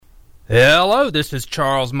Hello, this is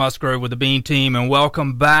Charles Musgrove with the Bean Team, and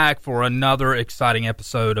welcome back for another exciting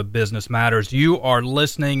episode of Business Matters. You are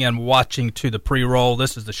listening and watching to the pre-roll.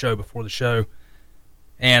 This is the show before the show.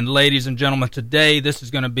 And ladies and gentlemen, today this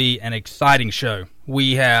is going to be an exciting show.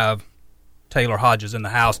 We have Taylor Hodges in the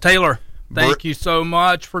house. Taylor, thank you so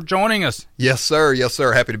much for joining us. Yes, sir. Yes,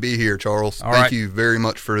 sir. Happy to be here, Charles. Thank you very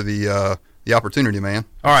much for the opportunity, man.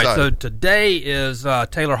 All right, so today is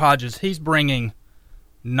Taylor Hodges. He's bringing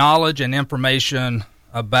knowledge and information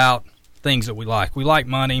about things that we like. We like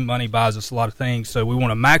money. Money buys us a lot of things, so we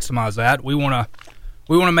want to maximize that. We want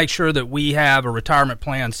to make sure that we have a retirement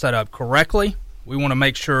plan set up correctly. We want to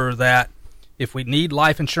make sure that if we need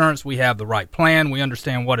life insurance, we have the right plan. We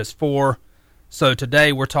understand what it's for. So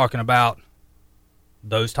today we're talking about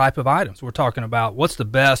those type of items. We're talking about what's the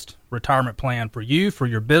best retirement plan for you, for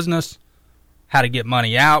your business, how to get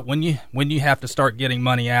money out, when you have to start getting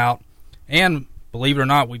money out, and believe it or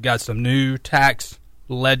not, we've got some new tax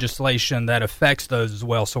legislation that affects those as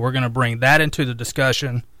well. So we're going to bring that into the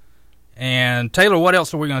discussion. And Taylor, what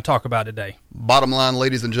else are we going to talk about today? Bottom line,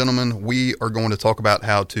 ladies and gentlemen, we are going to talk about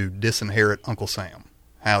how to disinherit Uncle Sam,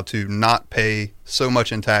 how to not pay so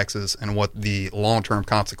much in taxes, and what the long-term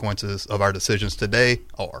consequences of our decisions today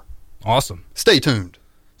are. Awesome. Stay tuned.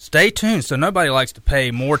 Stay tuned. So nobody likes to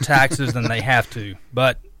pay more taxes than they have to,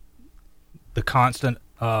 but the constant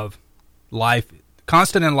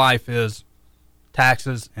in life is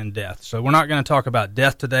taxes and death. So we're not going to talk about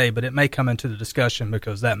death today, but it may come into the discussion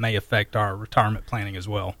because that may affect our retirement planning as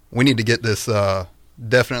well. We need to get this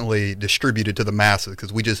definitely distributed to the masses,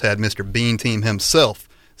 because we just had Mr. Bean Team himself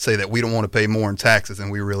say that we don't want to pay more in taxes than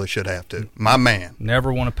we really should have to. My man.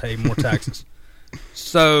 Never want to pay more taxes.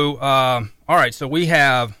 So, all right, so we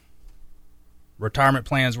have retirement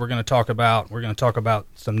plans we're going to talk about. We're going to talk about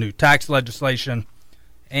some new tax legislation.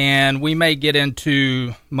 And we may get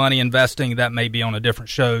into money investing. That may be on a different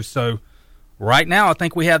show. So right now, I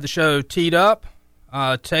think we have the show teed up.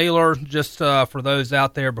 Taylor, just for those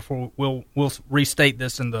out there, before we'll restate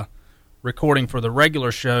this in the recording for the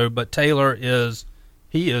regular show, but Taylor is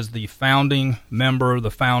the founding member, the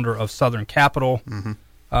founder of Southern Capital.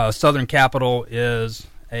 Mm-hmm. Southern Capital is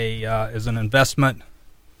an investment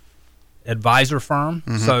advisor firm.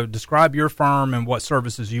 Mm-hmm. So describe your firm and what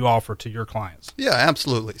services you offer to your clients. Yeah,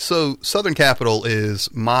 absolutely. So Southern Capital is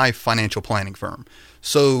my financial planning firm.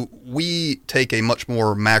 So we take a much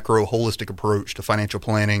more macro, holistic approach to financial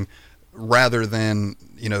planning rather than,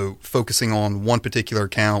 focusing on one particular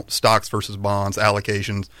account, stocks versus bonds,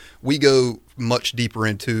 allocations. We go much deeper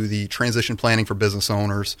into the transition planning for business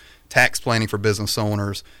owners, tax planning for business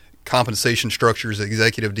owners, compensation structures,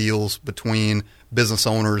 executive deals between business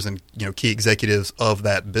owners and key executives of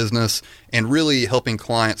that business, and really helping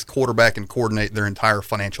clients quarterback and coordinate their entire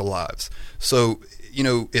financial lives. So,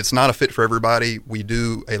 it's not a fit for everybody. We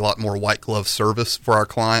do a lot more white glove service for our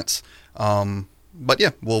clients. But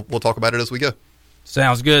yeah, we'll talk about it as we go.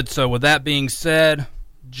 Sounds good. So with that being said,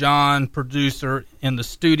 John, producer in the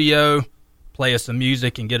studio, play us some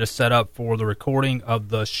music and get us set up for the recording of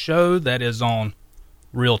the show that is on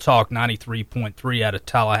Real Talk 93.3 out of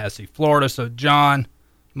Tallahassee, Florida. So, John,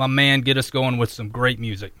 my man, get us going with some great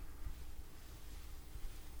music.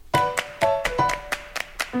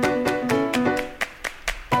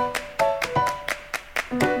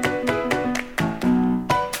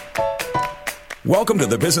 Welcome to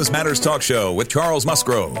the Business Matters Talk Show with Charles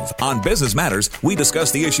Musgrove. On Business Matters, we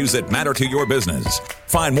discuss the issues that matter to your business.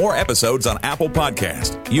 Find more episodes on Apple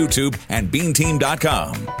Podcast, YouTube, and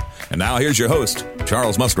BeanTeam.com. And now here's your host,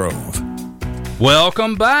 Charles Musgrove.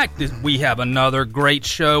 Welcome back. We have another great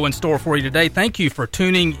show in store for you today. Thank you for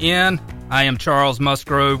tuning in. I am Charles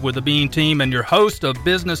Musgrove with the Bean Team and your host of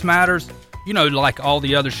Business Matters. Like all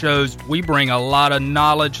the other shows, we bring a lot of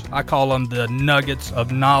knowledge. I call them the nuggets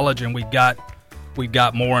of knowledge, and we've got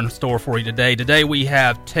more in store for you today. Today we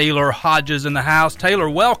have Taylor Hodges in the house. Taylor,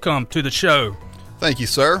 welcome to the show. Thank you,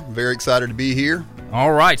 sir. Very excited to be here.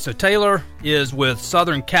 All right, so Taylor is with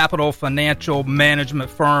Southern Capital Financial Management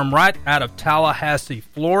Firm right out of Tallahassee,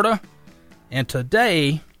 Florida. And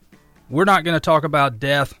today, we're not going to talk about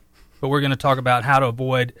death, but we're going to talk about how to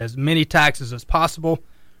avoid as many taxes as possible.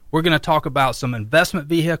 We're going to talk about some investment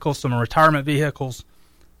vehicles, some retirement vehicles,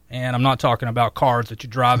 and I'm not talking about cars that you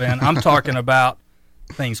drive in. I'm talking about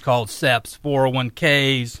things called SEPs,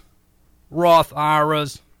 401ks, Roth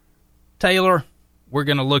IRAs. Taylor, we're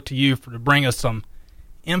going to look to you to bring us some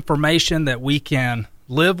information that we can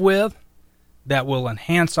live with, that will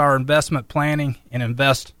enhance our investment planning and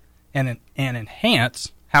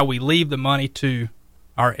enhance how we leave the money to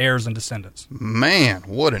our heirs and descendants. Man,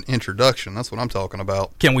 what an introduction. That's what I'm talking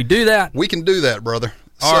about. Can we do that? We can do that, brother.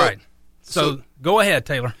 All right. So go ahead,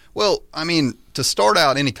 Taylor. Well, I mean, to start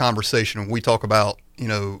out any conversation, when we talk about,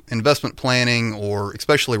 investment planning or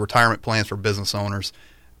especially retirement plans for business owners,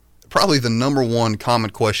 probably the number one common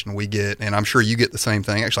question we get, and I'm sure you get the same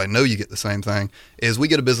thing, actually I know you get the same thing, is we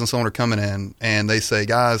get a business owner coming in and they say,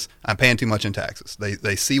 guys, I'm paying too much in taxes.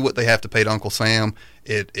 They see what they have to pay to Uncle Sam.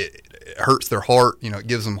 It hurts their heart, it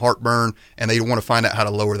gives them heartburn, and they want to find out how to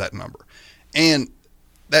lower that number. And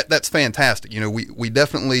that's fantastic. We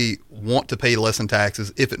definitely want to pay less in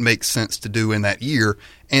taxes if it makes sense to do in that year.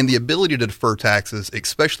 And the ability to defer taxes,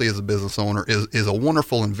 especially as a business owner, is a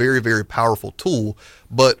wonderful and very, very powerful tool.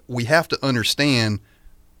 But we have to understand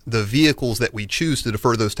the vehicles that we choose to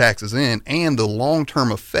defer those taxes in and the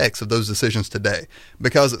long-term effects of those decisions today.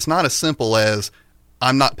 Because it's not as simple as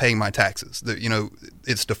I'm not paying my taxes.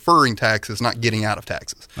 It's deferring taxes, not getting out of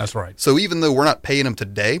taxes. That's right. So even though we're not paying them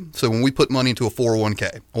today, so when we put money into a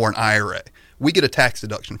 401k or an IRA, we get a tax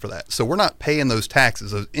deduction for that. So we're not paying those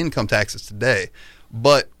taxes, those income taxes today.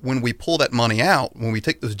 But when we pull that money out, when we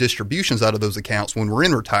take those distributions out of those accounts, when we're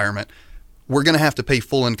in retirement, we're going to have to pay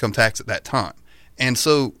full income tax at that time. And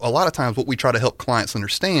so a lot of times what we try to help clients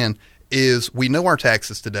understand is we know our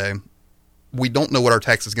taxes today. We don't know what our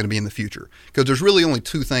tax is going to be in the future, because there's really only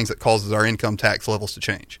two things that causes our income tax levels to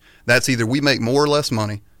change. That's either we make more or less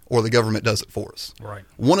money, or the government does it for us. Right.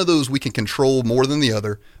 One of those we can control more than the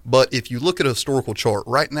other, but if you look at a historical chart,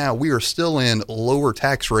 right now we are still in lower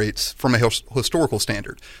tax rates from a historical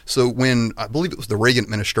standard. So when, I believe it was the Reagan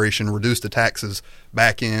administration reduced the taxes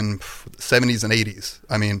back in the 70s and 80s,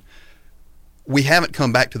 I mean, we haven't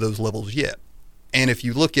come back to those levels yet. And if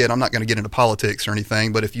you look at, I'm not going to get into politics or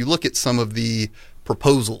anything, but if you look at some of the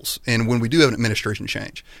proposals, and when we do have an administration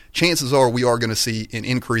change, chances are we are going to see an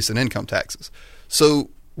increase in income taxes. So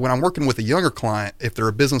when I'm working with a younger client, if they're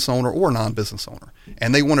a business owner or a non-business owner,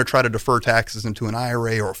 and they want to try to defer taxes into an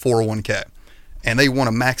IRA or a 401k, and they want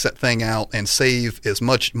to max that thing out and save as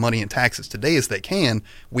much money in taxes today as they can,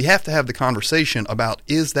 we have to have the conversation about,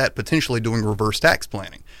 is that potentially doing reverse tax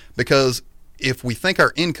planning? Because if we think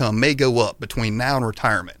our income may go up between now and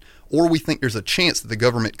retirement, or we think there's a chance that the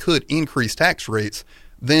government could increase tax rates,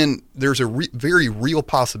 then there's a very real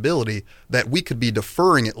possibility that we could be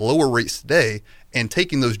deferring at lower rates today and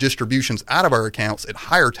taking those distributions out of our accounts at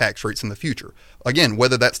higher tax rates in the future. Again,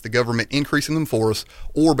 whether that's the government increasing them for us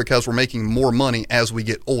or because we're making more money as we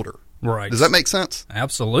get older. Right. Does that make sense?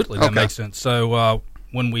 Absolutely, that makes sense. So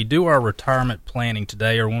when we do our retirement planning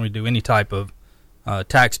today, or when we do any type of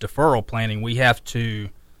tax deferral planning, we have to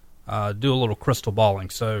do a little crystal balling.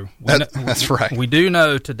 So that's right. We do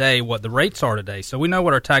know today what the rates are today. So we know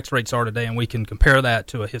what our tax rates are today, and we can compare that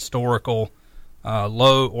to a historical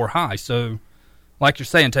low or high. So like you're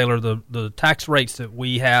saying, Taylor, the tax rates that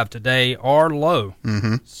we have today are low.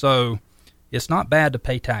 Mm-hmm. So it's not bad to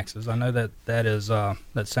pay taxes. I know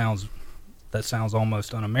that sounds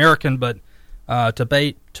almost un-American, but to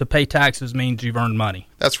pay taxes means you've earned money.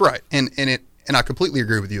 That's right. And I completely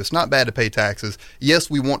agree with you. It's not bad to pay taxes.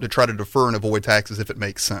 Yes, we want to try to defer and avoid taxes if it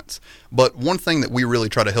makes sense. But one thing that we really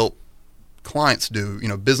try to help clients do,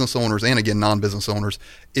 business owners and, again, non-business owners,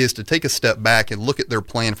 is to take a step back and look at their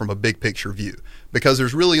plan from a big picture view. Because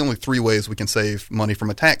there's really only three ways we can save money from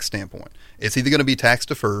a tax standpoint. It's either going to be tax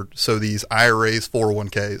deferred, so these IRAs,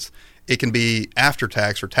 401ks. It can be after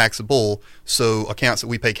tax or taxable, so accounts that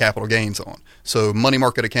we pay capital gains on. So money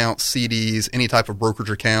market accounts, CDs, any type of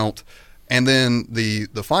brokerage account. And then the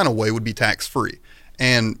final way would be tax-free.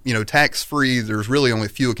 And, tax-free, there's really only a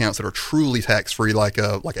few accounts that are truly tax-free, like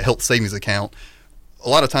a health savings account. A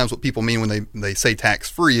lot of times what people mean when they say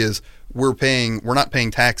tax-free is we're not paying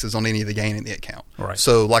taxes on any of the gain in the account. Right.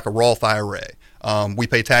 So like a Roth IRA, we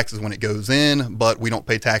pay taxes when it goes in, but we don't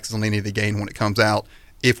pay taxes on any of the gain when it comes out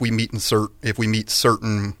if we meet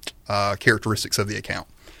certain characteristics of the account.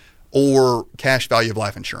 Or cash value of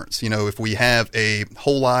life insurance. If we have a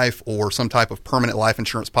whole life or some type of permanent life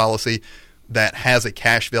insurance policy that has a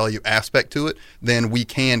cash value aspect to it, then we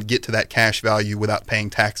can get to that cash value without paying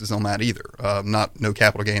taxes on that either. No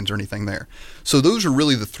capital gains or anything there. So those are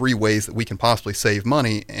really the three ways that we can possibly save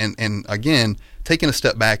money. And again, taking a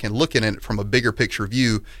step back and looking at it from a bigger picture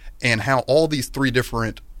view and how all these three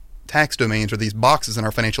different tax domains or these boxes in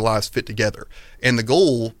our financial lives fit together. And the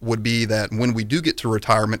goal would be that when we do get to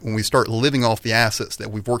retirement, when we start living off the assets that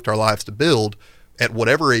we've worked our lives to build, at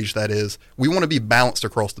whatever age that is, we want to be balanced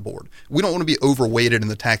across the board. We don't want to be overweighted in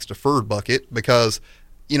the tax deferred bucket because,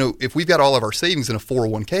 if we've got all of our savings in a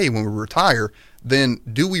 401k when we retire, then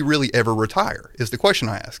do we really ever retire is the question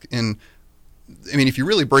I ask. And I mean, if you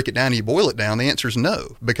really break it down and you boil it down, the answer is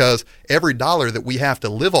no, because every dollar that we have to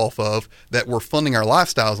live off of, that we're funding our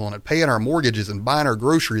lifestyles on it, paying our mortgages and buying our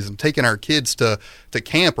groceries and taking our kids to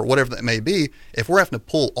camp or whatever that may be, if we're having to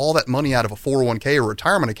pull all that money out of a 401k or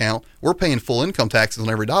retirement account, we're paying full income taxes on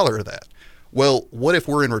every dollar of that. Well, what if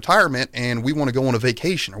we're in retirement and we want to go on a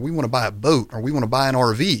vacation, or we want to buy a boat, or we want to buy an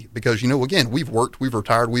RV? Because, again, we've worked, we've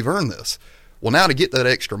retired, we've earned this. Well, now to get that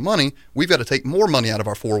extra money, we've got to take more money out of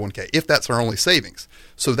our 401k if that's our only savings.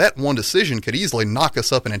 So that one decision could easily knock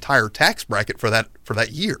us up an entire tax bracket for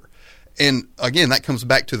that year. And again, that comes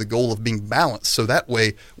back to the goal of being balanced. So that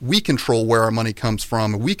way we control where our money comes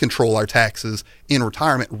from, and we control our taxes in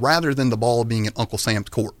retirement rather than the ball being in Uncle Sam's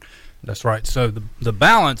court. That's right. So the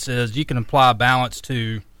balance is you can apply balance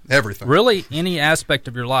to everything, really any aspect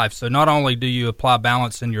of your life. So not only do you apply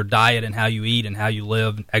balance in your diet and how you eat and how you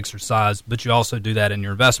live and exercise, but you also do that in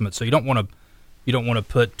your investment. So you don't want to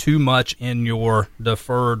put too much in your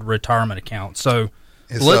deferred retirement account. So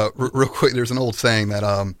real quick, there's an old saying that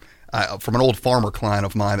from an old farmer client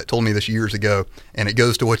of mine that told me this years ago, and it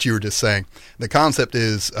goes to what you were just saying. The concept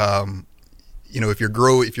is, if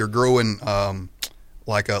you're growing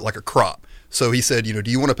like a crop. So he said,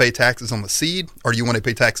 do you want to pay taxes on the seed, or do you want to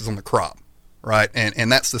pay taxes on the crop? Right.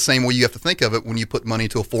 And that's the same way you have to think of it when you put money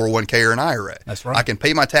to a 401k or an IRA. That's right. I can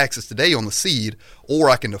pay my taxes today on the seed, or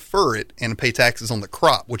I can defer it and pay taxes on the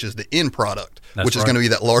crop, which is the end product, which is going to be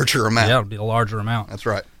that larger amount. Yeah, it'll be a larger amount. That's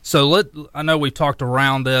right. So I know we talked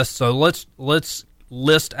around this, so let's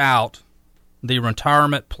list out the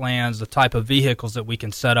retirement plans, the type of vehicles that we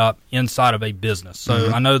can set up inside of a business.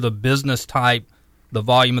 So I know the business type, the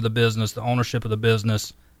volume of the business, the ownership of the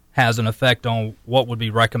business has an effect on what would be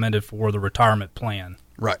recommended for the retirement plan.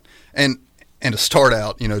 Right. And to start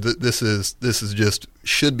out, this is just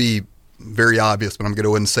should be very obvious, but I'm going to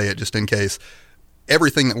go ahead and say it just in case.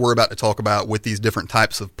 Everything that we're about to talk about with these different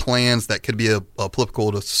types of plans that could be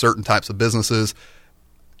applicable to certain types of businesses,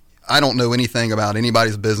 I don't know anything about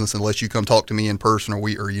anybody's business unless you come talk to me in person, or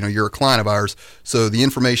you're a client of ours. So the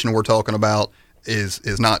information we're talking about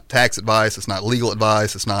is not tax advice, it's not legal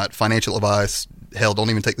advice, it's not financial advice. Hell, don't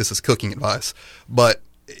even take this as cooking advice. But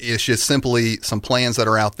it's just simply some plans that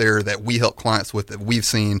are out there that we help clients with, that we've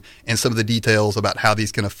seen, and some of the details about how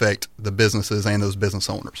these can affect the businesses and those business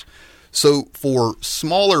owners. So for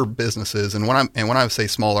smaller businesses, and when I say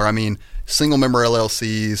smaller, I mean single member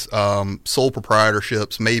LLCs, sole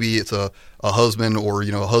proprietorships. Maybe it's a husband or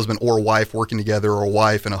a husband or a wife working together, or a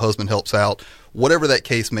wife and a husband helps out. Whatever that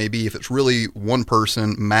case may be, if it's really one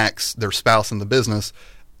person max their spouse in the business,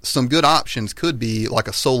 some good options could be like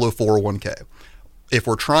a solo 401k. If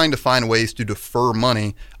we're trying to find ways to defer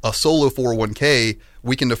money, a solo 401k,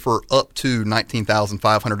 we can defer up to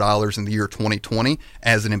 $19,500 in the year 2020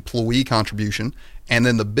 as an employee contribution, and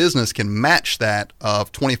then the business can match that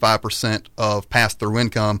of 25% of pass-through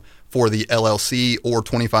income for the LLC, or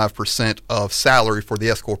 25% of salary for the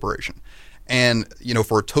S corporation. And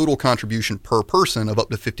for a total contribution per person of up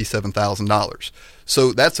to $57,000.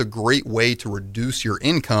 So that's a great way to reduce your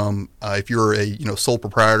income if you're a sole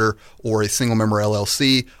proprietor or a single member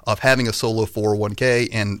LLC, of having a solo 401k.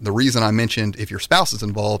 And the reason I mentioned if your spouse is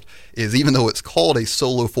involved is, even though it's called a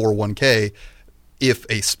solo 401k, if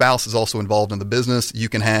a spouse is also involved in the business, you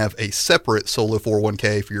can have a separate solo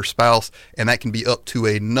 401k for your spouse, and that can be up to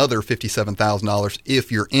another $57,000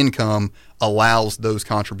 if your income allows those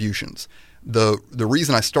contributions. The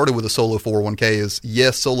reason I started with a solo 401k is,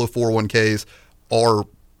 yes, solo 401ks are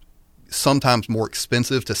sometimes more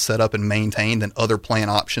expensive to set up and maintain than other plan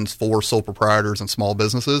options for sole proprietors and small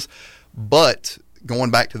businesses. But going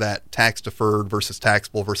back to that tax deferred versus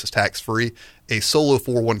taxable versus tax free, a solo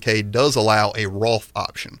 401k does allow a Roth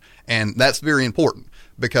option. And that's very important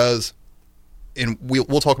because, and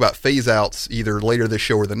we'll talk about phase outs either later this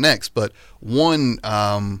show or the next, but one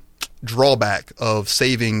drawback of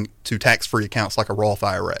saving to tax-free accounts like a Roth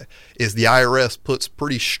IRA is the IRS puts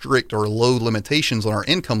pretty strict or low limitations on our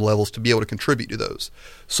income levels to be able to contribute to those.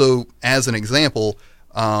 So as an example,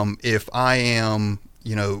 if I am,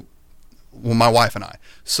 my wife and I,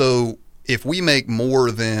 so if we make more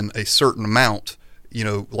than a certain amount,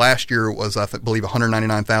 last year was, I believe,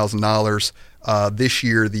 $199,000. This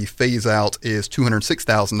year, the phase out is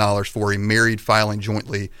 $206,000 for a married filing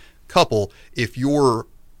jointly couple. If your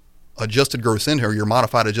adjusted gross income, or your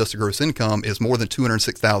modified adjusted gross income, is more than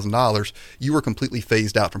 $206,000, you are completely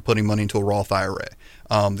phased out from putting money into a Roth IRA.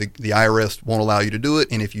 The IRS won't allow you to do it,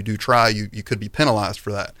 and if you do try, you could be penalized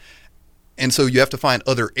for that. And so you have to find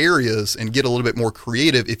other areas and get a little bit more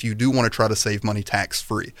creative if you do want to try to save money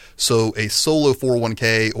tax-free. So a solo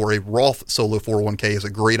 401k or a Roth solo 401k is a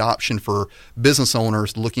great option for business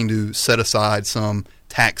owners looking to set aside some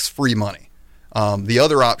tax-free money. The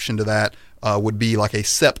other option to that would be like a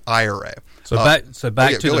SEP IRA. Go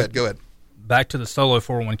ahead. Back to the solo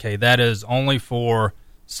 401k. That is only for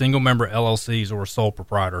single-member LLCs or sole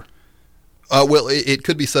proprietor. Well, it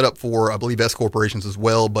could be set up for, I believe, S corporations as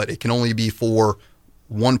well, but it can only be for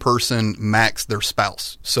one person, max their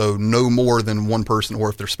spouse. So no more than one person, or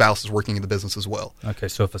if their spouse is working in the business as well. Okay,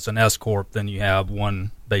 so if it's an S corp, then you have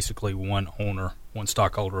basically one owner, one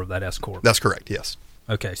stockholder of that S corp. That's correct. Yes.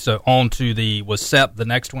 Okay, so on to was SEP the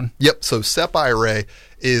next one? Yep. So SEP IRA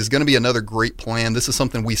is going to be another great plan. This is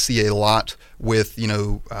something we see a lot with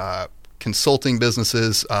consulting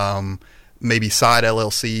businesses. Maybe side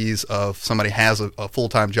LLCs of somebody has a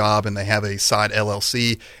full-time job and they have a side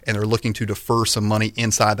LLC and they're looking to defer some money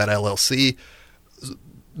inside that LLC.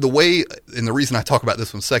 The way, and the reason I talk about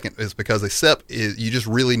this one second is because a SEP is, you just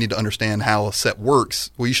really need to understand how a SEP works.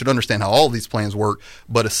 Well, you should understand how all of these plans work,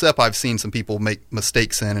 but a SEP I've seen some people make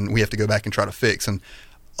mistakes in and we have to go back and try to fix. And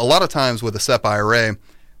a lot of times with a SEP IRA,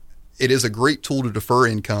 it is a great tool to defer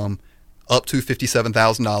income up to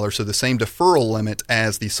 $57,000, so the same deferral limit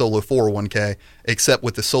as the solo 401k, except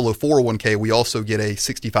with the solo 401k, we also get a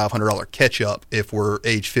 $6,500 catch-up if we're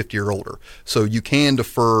age 50 or older. So you can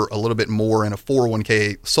defer a little bit more in a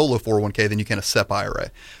 401k, solo 401k, than you can a SEP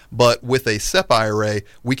IRA. But with a SEP IRA,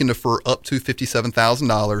 we can defer up to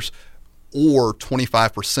 $57,000 or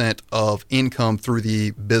 25% of income through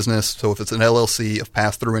the business. So if it's an LLC of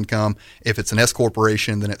pass-through income, if it's an S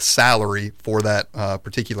corporation, then it's salary for that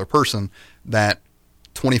particular person, that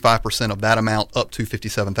 25% of that amount up to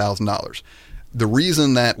 $57,000. The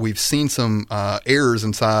reason that we've seen some errors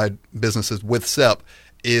inside businesses with SEP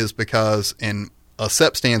is because a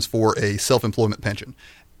SEP stands for a self-employment pension.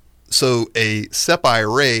 So a SEP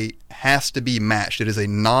IRA has to be matched. It is a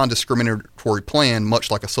non-discriminatory plan, much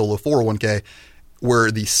like a solo 401k, where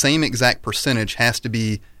the same exact percentage has to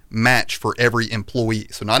be matched for every employee.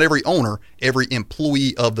 So not every owner, every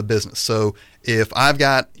employee of the business. So if I've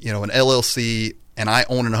got an LLC and I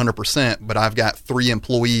own it 100%, but I've got 3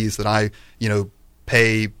 employees that I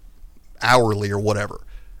pay hourly or whatever,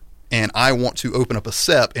 and I want to open up a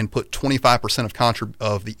SEP and put 25%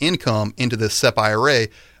 of the income into this SEP IRA,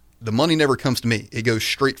 the money never comes to me. It goes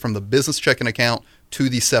straight from the business checking account to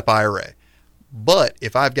the SEP IRA. But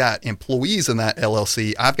if I've got employees in that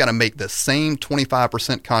LLC, I've got to make the same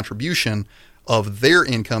 25% contribution of their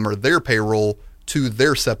income or their payroll to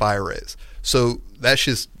their SEP IRAs. So that's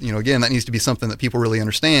just, again, that needs to be something that people really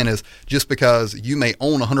understand, is just because you may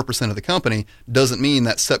own 100% of the company doesn't mean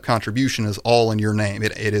that SEP contribution is all in your name.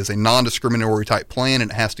 It is a non-discriminatory type plan,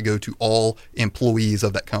 and it has to go to all employees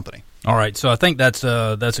of that company. All right, so I think that's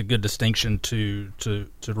a good distinction to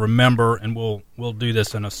remember, and we'll do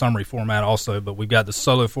this in a summary format also. But we've got the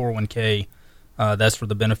solo 401k, that's for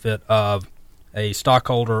the benefit of a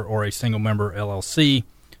stockholder or a single member LLC.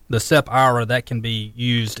 The SEP IRA, that can be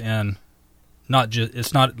used in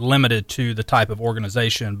it's not limited to the type of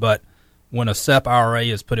organization, but when a SEP IRA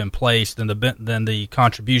is put in place, then the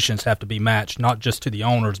contributions have to be matched not just to the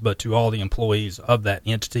owners but to all the employees of that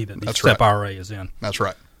entity that the SEP IRA is in. That's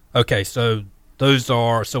right. Okay, so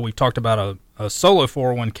we've talked about a solo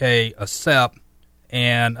 401k, a SEP,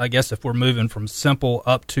 and I guess if we're moving from simple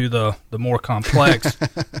up to the more complex,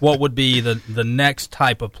 what would be the next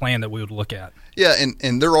type of plan that we would look at? Yeah,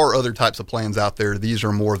 and there are other types of plans out there. These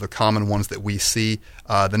are more of the common ones that we see.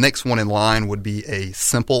 The next one in line would be a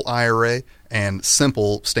simple IRA, and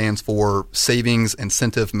simple stands for Savings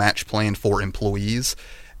Incentive Match Plan for Employees.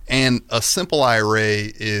 And a simple IRA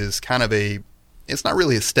is kind of it's not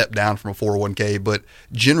really a step down from a 401k, but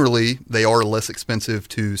generally they are less expensive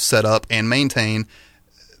to set up and maintain.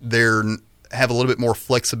 They have a little bit more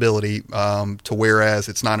flexibility to whereas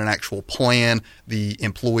it's not an actual plan. The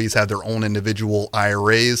employees have their own individual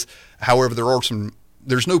IRAs. However,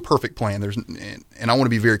 there's no perfect plan. And I want to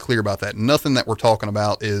be very clear about that. Nothing that we're talking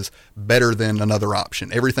about is better than another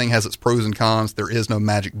option. Everything has its pros and cons. There is no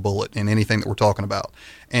magic bullet in anything that we're talking about.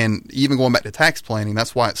 And even going back to tax planning,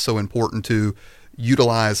 that's why it's so important to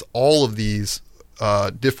utilize all of these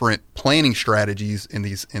different planning strategies in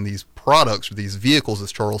these products or these vehicles,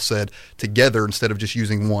 as Charles said, together instead of just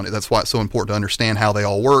using one. That's why it's so important to understand how they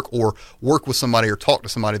all work, or work with somebody or talk to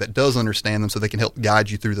somebody that does understand them so they can help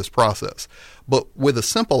guide you through this process. But with a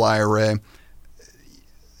simple IRA,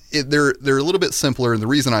 they're a little bit simpler, and the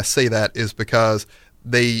reason I say that is because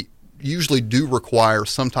they usually do require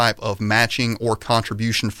some type of matching or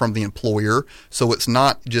contribution from the employer. So it's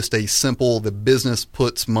not just a simple, the business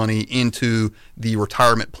puts money into the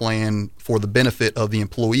retirement plan for the benefit of the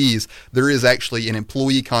employees. There is actually an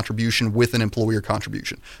employee contribution with an employer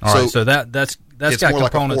contribution. All right, so that's it's got more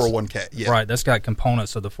components. Like a 401k. Yeah. Right, that's got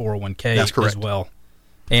components of the 401k That's correct. as well.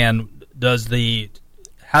 And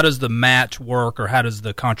how does the match work, or how does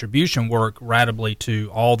the contribution work ratably to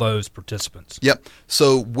all those participants? Yep.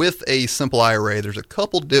 So with a simple IRA, there's a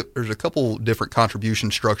couple different contribution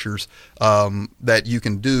structures that you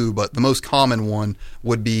can do, but the most common one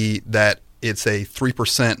would be that it's a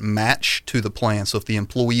 3% match to the plan. So if the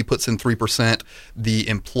employee puts in 3%, the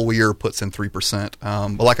employer puts in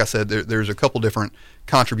 3%. But like I said, there's a couple different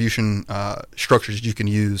contribution structures you can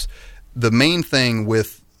use. The main thing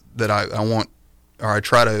that I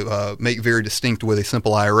try to make very distinct with a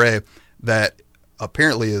simple IRA that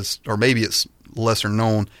apparently is, or maybe it's lesser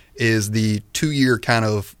known, is the 2-year kind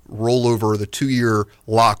of rollover, the 2-year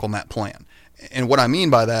lock on that plan. And what I mean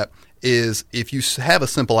by that is if you have a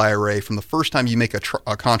simple IRA, from the first time you make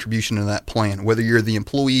a contribution in that plan, whether you're the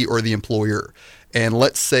employee or the employer, and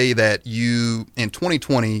let's say that in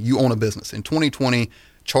 2020, you own a business. In 2020,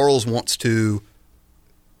 Charles wants to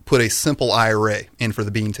put a simple IRA in for the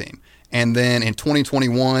Bean Team. And then in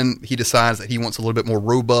 2021, he decides that he wants a little bit more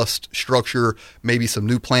robust structure, maybe some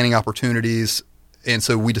new planning opportunities, and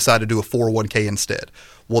so we decided to do a 401k instead.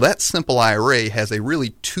 Well, that simple IRA has a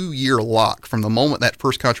really 2-year lock from the moment that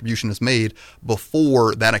first contribution is made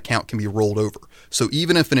before that account can be rolled over. So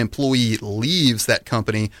even if an employee leaves that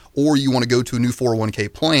company or you want to go to a new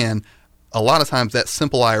 401k plan, a lot of times that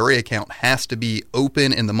simple IRA account has to be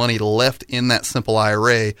open and the money left in that simple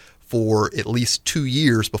IRA for at least 2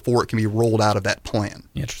 years before it can be rolled out of that plan.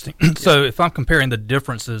 Interesting. So if I'm comparing the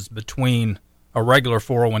differences between a regular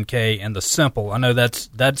 401k and the simple, I know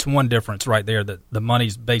that's one difference right there, that the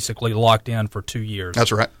money's basically locked in for 2 years.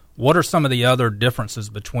 That's right. What are some of the other differences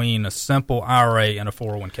between a simple IRA and a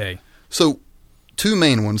 401k? So 2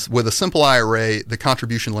 main ones. With a simple IRA, the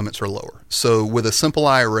contribution limits are lower. So with a simple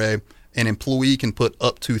IRA, an employee can put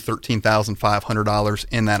up to $13,500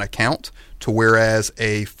 in that account, to whereas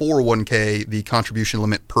a 401k, the contribution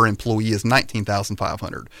limit per employee is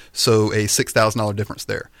 $19,500. So a $6,000 difference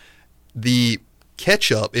there. The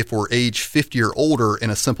catch-up, if we're age 50 or older in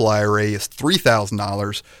a simple IRA, is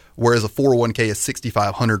 $3,000, whereas a 401k is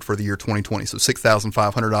 $6,500 for the year 2020. So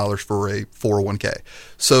 $6,500 for a 401k.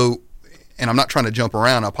 So, and I'm not trying to jump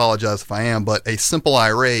around, I apologize if I am, but a simple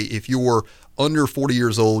IRA, if you're under 40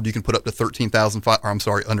 years old, you can put up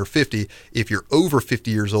to under 50. If you're over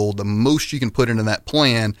 50 years old, the most you can put into that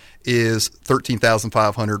plan is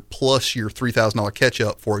 $13,500 plus your $3,000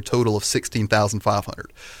 catch-up for a total of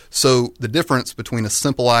 $16,500. So the difference between a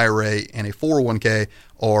simple IRA and a 401k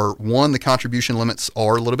are, one, the contribution limits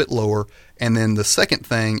are a little bit lower, and then the second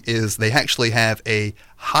thing is they actually have a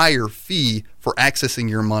higher fee for accessing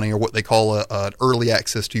your money, or what they call an early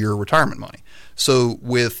access to your retirement money. So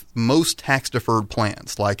with most tax-deferred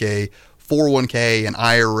plans, like a 401k, an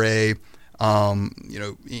IRA,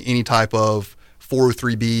 any type of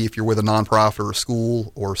 403b if you're with a nonprofit or a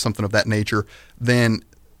school or something of that nature, then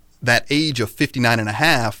that age of 59 and a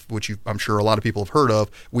half, which I'm sure a lot of people have heard of,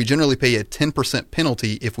 we generally pay a 10%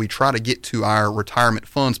 penalty if we try to get to our retirement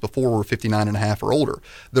funds before we're 59 and a half or older.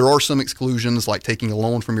 There are some exclusions, like taking a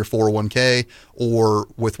loan from your 401k, or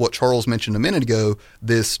with what Charles mentioned a minute ago,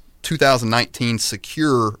 this 2019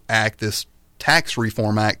 SECURE Act, this tax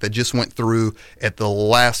reform act that just went through at the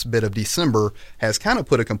last bit of December, has kind of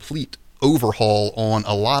put a complete overhaul on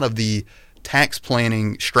a lot of the tax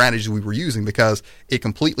planning strategies we were using, because it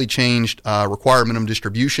completely changed required minimum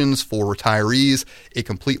distributions for retirees. It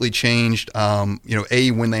completely changed,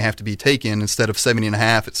 when they have to be taken. Instead of 70 and a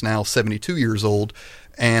half, it's now 72 years old.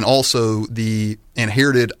 And also the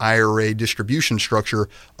inherited IRA distribution structure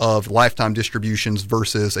of lifetime distributions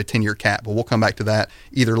versus a 10-year cap. But we'll come back to that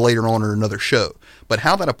either later on or another show. But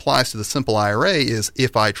how that applies to the simple IRA is,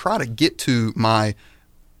 if I try to get to my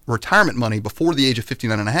retirement money before the age of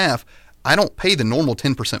 59 and a half, I don't pay the normal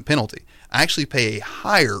 10% penalty. I actually pay a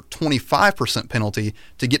higher 25% penalty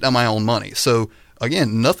to get to my own money. So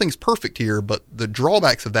again, nothing's perfect here, but the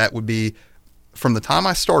drawbacks of that would be, from the time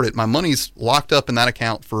I started, my money's locked up in that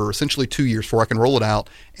account for essentially 2 years before I can roll it out.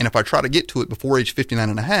 And if I try to get to it before age 59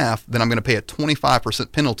 and a half, then I'm going to pay a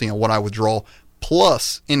 25% penalty on what I withdraw,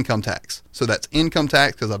 plus income tax. So that's income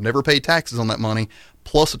tax, because I've never paid taxes on that money,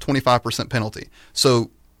 plus a 25% penalty.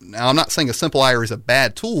 So now, I'm not saying a simple IRA is a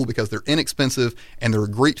bad tool, because they're inexpensive and they're a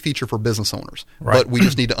great feature for business owners, right. But we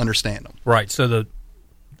just need to understand them. Right. So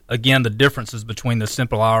again, the differences between the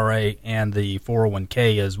simple IRA and the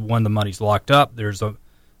 401k is when the money's locked up, there's a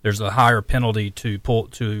higher penalty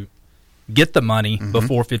to get the money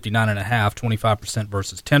before 59.5, 25%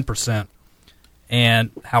 versus 10%.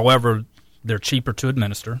 And however, they're cheaper to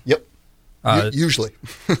administer. Yep. Usually.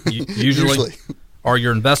 Usually. Are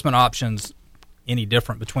your investment options any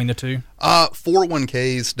different between the two?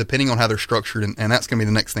 401ks, depending on how they're structured, and that's going to be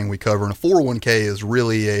the next thing we cover. And a 401k is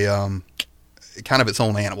really a kind of its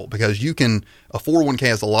own animal, because a 401k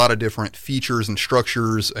has a lot of different features and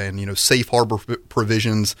structures and safe harbor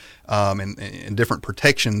provisions and different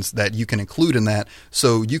protections that you can include in that.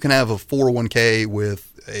 So you can have a 401k with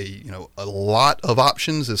a lot of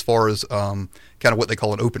options as far as kind of what they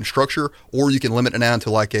call an open structure, or you can limit it down to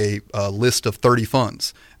like a list of 30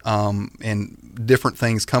 funds. And different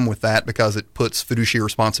things come with that because it puts fiduciary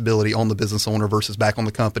responsibility on the business owner versus back on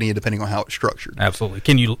the company, depending on how it's structured. Absolutely.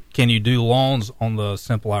 Can you do loans on the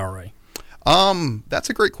simple IRA? That's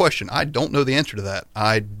a great question. I don't know the answer to that.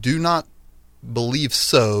 I do not believe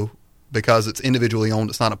so, because it's individually owned.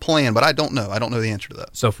 It's not a plan, but I don't know. I don't know the answer to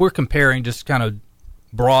that. So if we're comparing just kind of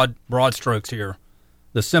broad strokes here,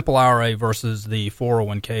 the simple IRA versus the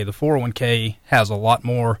 401k, the 401k has a lot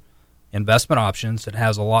more investment options. It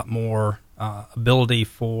has a lot more ability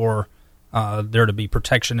for there to be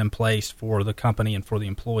protection in place for the company and for the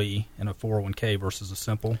employee in a 401k versus a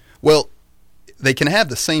simple. Well, they can have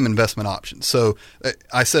the same investment options. So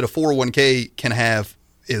I said a 401k can have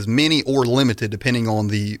as many or limited depending on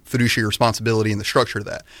the fiduciary responsibility and the structure of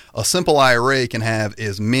that. A simple IRA can have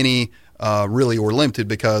as many really or limited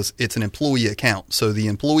because it's an employee account. So the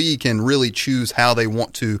employee can really choose how they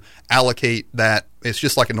want to allocate that. It's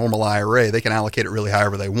just like a normal IRA. They can allocate it really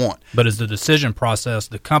however they want. But as the decision process,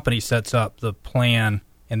 the company sets up the plan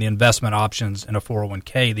and the investment options in a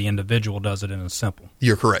 401k. The individual does it in a simple.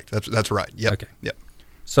 You're correct. That's right. Yep. Okay. Yep.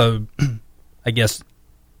 So I guess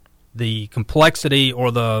the complexity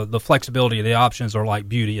or the flexibility of the options are like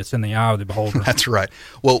beauty. It's in the eye of the beholder. That's right.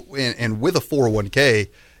 Well, and with a 401k,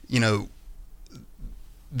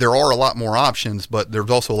 there are a lot more options, but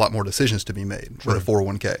there's also a lot more decisions to be made with a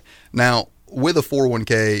 401k. Now, with a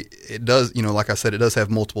 401k, it does, like I said, it does have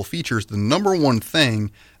multiple features. The number one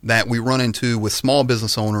thing that we run into with small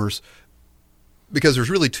business owners, because there's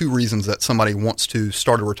really two reasons that somebody wants to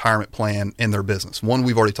start a retirement plan in their business. One,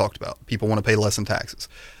 we've already talked about. People want to pay less in taxes.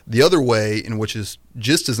 The other way, in which is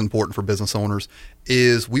just as important for business owners,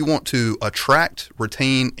 is we want to attract,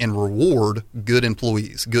 retain, and reward good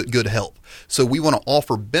employees, good help. So we want to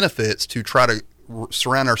offer benefits to try to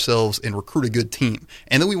surround ourselves and recruit a good team.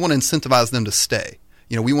 And then we want to incentivize them to stay.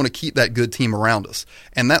 We want to keep that good team around us.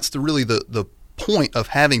 And that's really the point of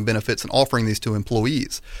having benefits and offering these to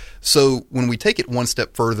employees. So when we take it one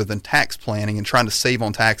step further than tax planning and trying to save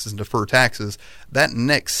on taxes and defer taxes, that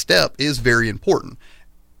next step is very important.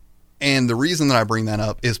 And the reason that I bring that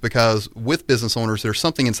up is because with business owners, there's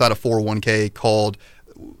something inside a 401k called,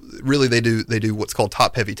 really they do what's called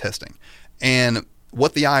top-heavy testing. And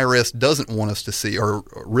what the IRS doesn't want us to see, or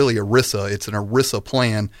really ERISA, it's an ERISA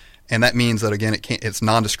plan, and that means that, again, it's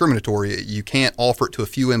non-discriminatory. You can't offer it to a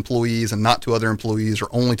few employees and not to other employees, or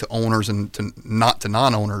only to owners and not to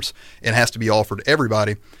non-owners. It has to be offered to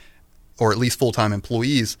everybody, or at least full-time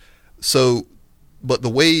employees. So, but the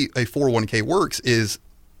way a 401k works is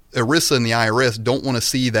ERISA and the IRS don't want to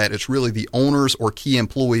see that it's really the owners or key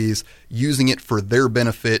employees using it for their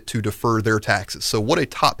benefit to defer their taxes. So what a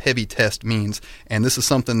top-heavy test means, and this is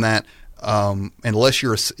something that unless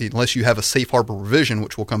you have a safe harbor provision,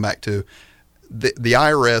 which we'll come back to, the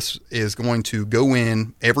IRS is going to go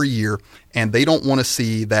in every year, and they don't want to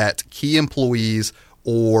see that key employees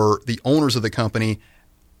or the owners of the company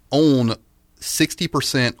own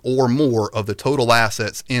 60% or more of the total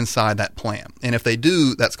assets inside that plan. And if they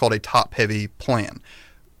do, that's called a top-heavy plan.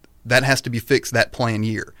 That has to be fixed that plan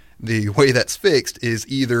year. The way that's fixed is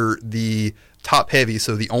either the top-heavy,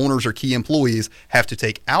 so the owners or key employees have to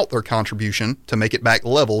take out their contribution to make it back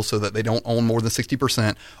level so that they don't own more than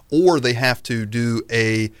 60%, or they have to do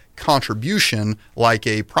a contribution, like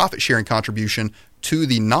a profit-sharing contribution, to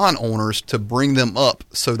the non-owners to bring them up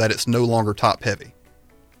so that it's no longer top-heavy.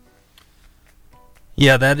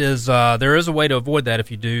 Yeah, that is. There is a way to avoid that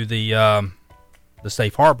if you do the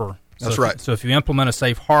safe harbor. That's right. So if you implement a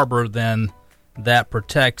safe harbor, then that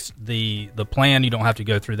protects the plan. You don't have to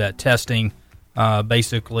go through that testing.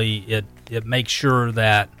 Basically, it makes sure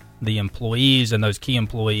that the employees and those key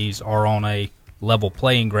employees are on a level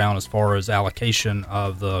playing ground as far as allocation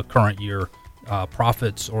of the current year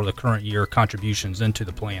profits or the current year contributions into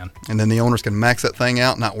the plan. And then the owners can max that thing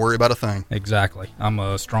out and not worry about a thing. Exactly. I'm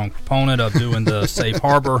a strong proponent of doing the safe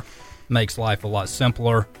harbor. makes life a lot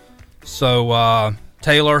simpler. So,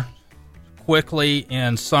 Taylor, quickly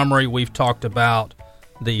in summary, we've talked about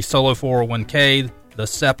the solo 401k, the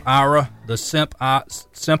SEP IRA, the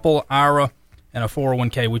simple IRA, and a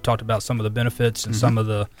 401k. We talked about some of the benefits and some of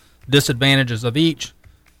the disadvantages of each.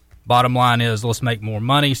 Bottom line is, let's make more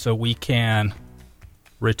money so we can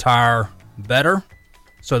retire better,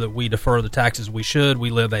 so that we defer the taxes we should.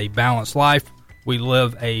 We live a balanced life. We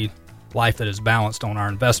live a life that is balanced on our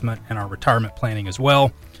investment and our retirement planning as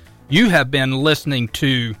well. You have been listening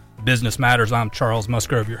to Business Matters. I'm Charles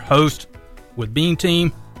Musgrove, your host with Bean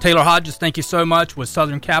Team. Taylor Hodges, thank you so much with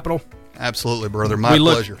Southern Capital. Absolutely, brother. My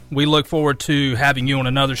pleasure. We look forward to having you on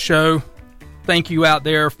another show. Thank you out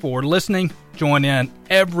there for listening. Join in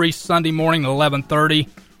every Sunday morning at 11:30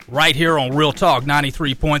 right here on Real Talk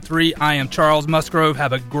 93.3. I am Charles Musgrove.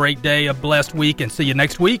 Have a great day, a blessed week, and see you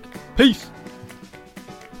next week. Peace.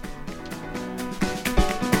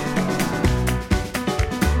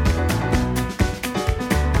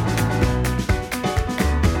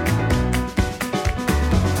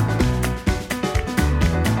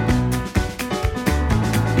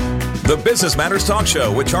 The Business Matters Talk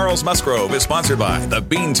Show with Charles Musgrove is sponsored by the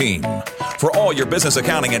Bean Team. For all your business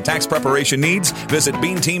accounting and tax preparation needs, visit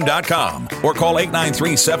beanteam.com or call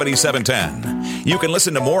 893-7710. You can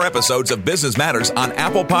listen to more episodes of Business Matters on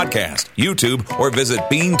Apple Podcast, YouTube, or visit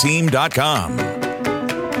beanteam.com.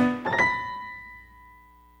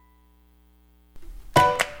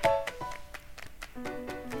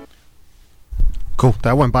 Cool.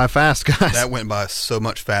 That went by fast, guys. That went by so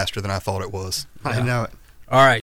much faster than I thought it was. I know it. All right.